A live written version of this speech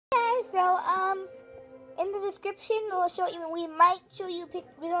So in the description we'll show you. We might show you.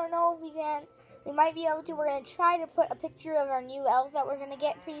 We don't know if we can. We might be able to. We're gonna try to put a picture of our new elf that we're gonna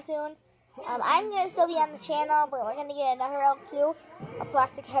get pretty soon. I'm gonna still be on the channel, but we're gonna get another elf too, a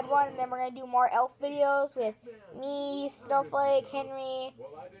plastic head one, and then we're gonna do more elf videos with me, Snowflake, Henry.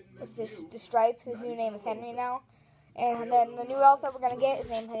 It's just the Stripes. His new name is Henry now. And then the new elf that we're gonna get is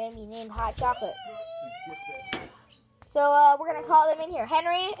gonna be named Hot Chocolate. So we're gonna call them in here.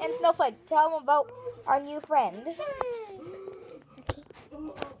 Henry and Snowflake, tell them about our new friend.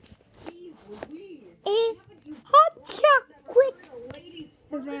 It is Hot Chocolate.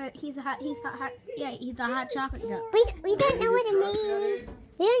 His name is, he's a hot chocolate guy. We don't know what a name.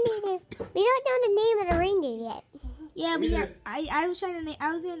 We don't know the name of the reindeer yet. Yeah, we are. I was gonna name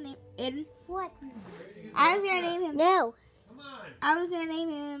Aiden. What? I was gonna name him. No. I was gonna name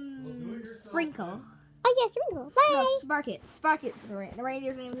him Sprinkle. Oh yeah, Sprinkle. Bye. No, Sparkit. Sparkit's the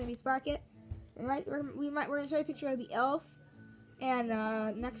reindeer's name is gonna be Sparkit. We're gonna show you a picture of the elf, and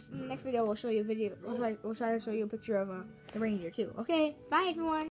next video we'll show you a video. We'll try to show you a picture of the reindeer too. Okay, bye everyone.